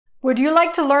Would you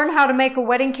like to learn how to make a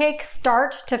wedding cake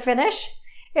start to finish?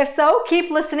 If so, keep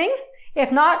listening.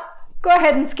 If not, go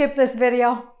ahead and skip this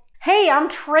video. Hey, I'm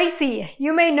Tracy.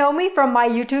 You may know me from my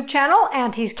YouTube channel,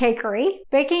 Auntie's Cakery.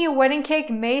 Baking a wedding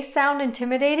cake may sound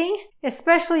intimidating,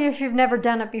 especially if you've never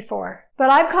done it before.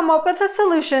 But I've come up with a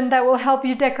solution that will help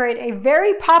you decorate a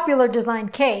very popular design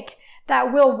cake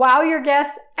that will wow your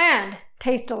guests and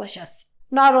taste delicious.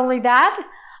 Not only that,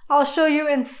 I'll show you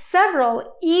in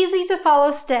several easy to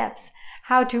follow steps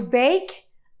how to bake,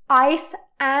 ice,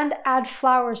 and add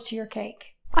flowers to your cake.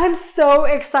 I'm so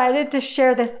excited to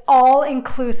share this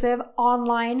all-inclusive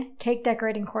online cake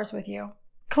decorating course with you.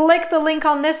 Click the link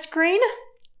on this screen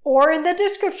or in the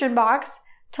description box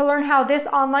to learn how this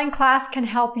online class can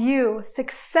help you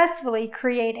successfully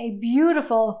create a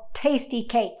beautiful, tasty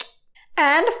cake.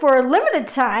 And for a limited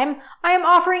time, I am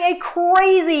offering a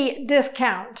crazy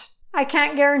discount. I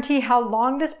can't guarantee how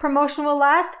long this promotion will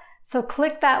last, so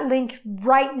click that link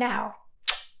right now.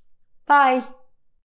 Bye.